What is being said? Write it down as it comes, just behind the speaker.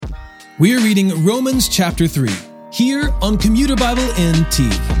We are reading Romans chapter 3, here on Commuter Bible NT.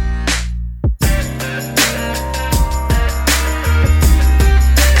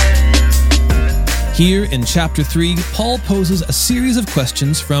 Here in chapter 3, Paul poses a series of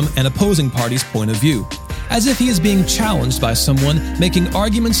questions from an opposing party's point of view, as if he is being challenged by someone making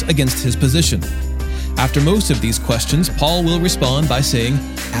arguments against his position. After most of these questions, Paul will respond by saying,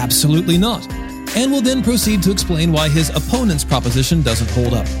 "Absolutely not," and will then proceed to explain why his opponent's proposition doesn't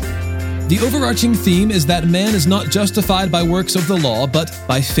hold up. The overarching theme is that man is not justified by works of the law, but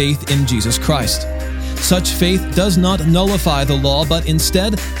by faith in Jesus Christ. Such faith does not nullify the law, but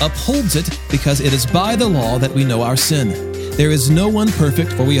instead upholds it, because it is by the law that we know our sin. There is no one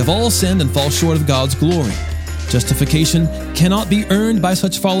perfect, for we have all sinned and fall short of God's glory. Justification cannot be earned by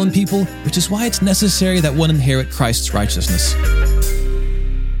such fallen people, which is why it's necessary that one inherit Christ's righteousness.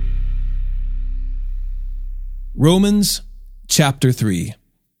 Romans chapter 3.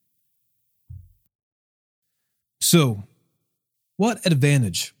 So, what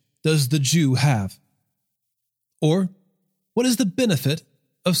advantage does the Jew have? Or, what is the benefit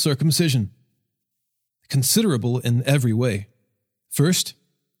of circumcision? Considerable in every way. First,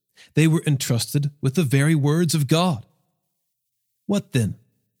 they were entrusted with the very words of God. What then?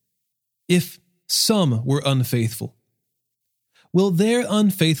 If some were unfaithful, will their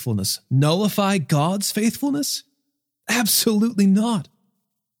unfaithfulness nullify God's faithfulness? Absolutely not.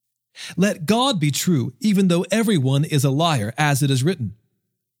 Let God be true, even though everyone is a liar, as it is written,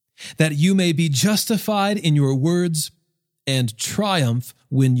 that you may be justified in your words and triumph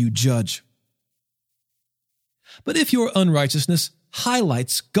when you judge. But if your unrighteousness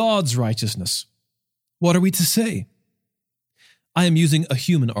highlights God's righteousness, what are we to say? I am using a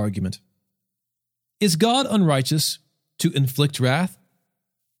human argument. Is God unrighteous to inflict wrath?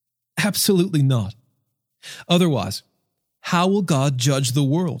 Absolutely not. Otherwise, how will God judge the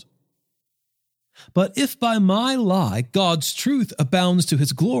world? But if by my lie God's truth abounds to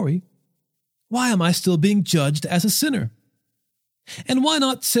his glory, why am I still being judged as a sinner? And why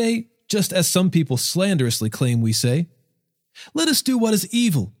not say, just as some people slanderously claim we say, let us do what is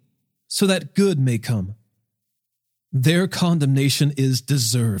evil, so that good may come? Their condemnation is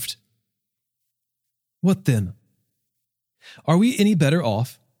deserved. What then? Are we any better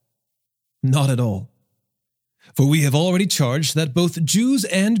off? Not at all. For we have already charged that both Jews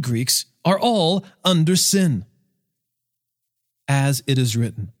and Greeks are all under sin. As it is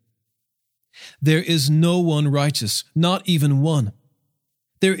written, there is no one righteous, not even one.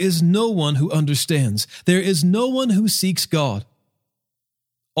 There is no one who understands. There is no one who seeks God.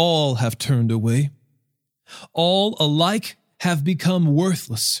 All have turned away. All alike have become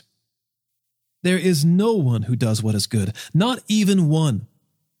worthless. There is no one who does what is good, not even one.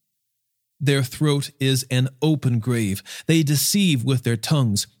 Their throat is an open grave. They deceive with their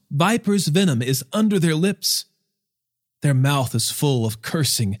tongues. Viper's venom is under their lips. Their mouth is full of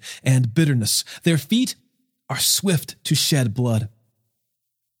cursing and bitterness. Their feet are swift to shed blood.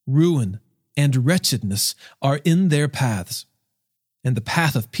 Ruin and wretchedness are in their paths, and the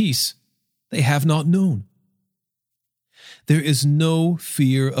path of peace they have not known. There is no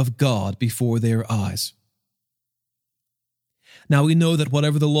fear of God before their eyes. Now we know that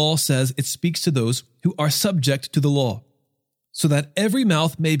whatever the law says, it speaks to those who are subject to the law, so that every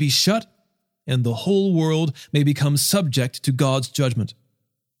mouth may be shut and the whole world may become subject to God's judgment.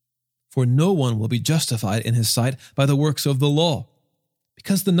 For no one will be justified in his sight by the works of the law,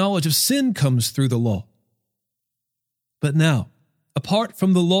 because the knowledge of sin comes through the law. But now, apart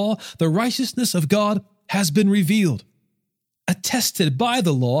from the law, the righteousness of God has been revealed, attested by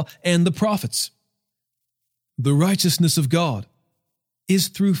the law and the prophets. The righteousness of God is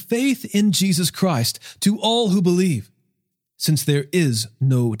through faith in Jesus Christ to all who believe, since there is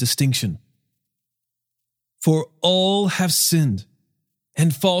no distinction. For all have sinned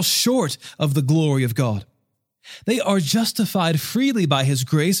and fall short of the glory of God. They are justified freely by his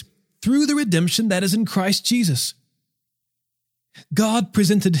grace through the redemption that is in Christ Jesus. God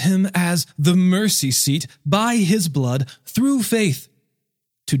presented him as the mercy seat by his blood through faith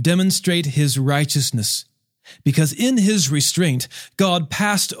to demonstrate his righteousness, because in his restraint, God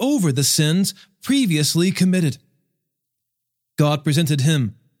passed over the sins previously committed. God presented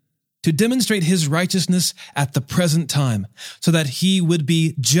him to demonstrate his righteousness at the present time, so that he would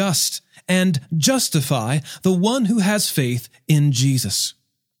be just and justify the one who has faith in Jesus.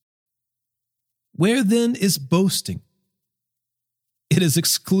 Where then is boasting? It is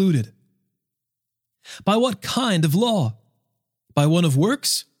excluded. By what kind of law? By one of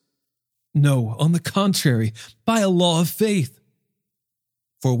works? No, on the contrary, by a law of faith.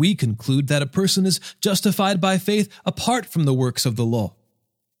 For we conclude that a person is justified by faith apart from the works of the law.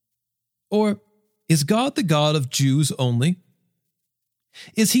 Or is God the God of Jews only?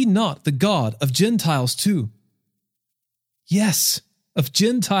 Is he not the God of Gentiles too? Yes, of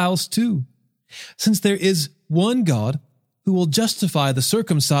Gentiles too, since there is one God who will justify the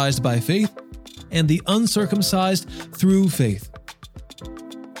circumcised by faith and the uncircumcised through faith.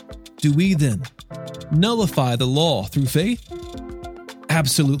 Do we then nullify the law through faith?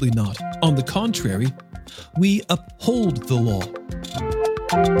 Absolutely not. On the contrary, we uphold the law.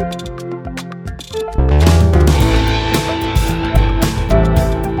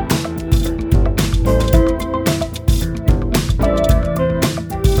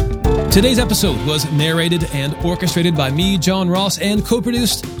 Today's episode was narrated and orchestrated by me, John Ross, and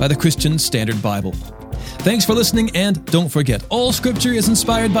co-produced by the Christian Standard Bible. Thanks for listening, and don't forget, all Scripture is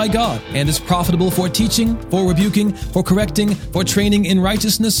inspired by God and is profitable for teaching, for rebuking, for correcting, for training in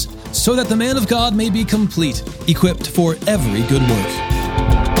righteousness, so that the man of God may be complete, equipped for every good work.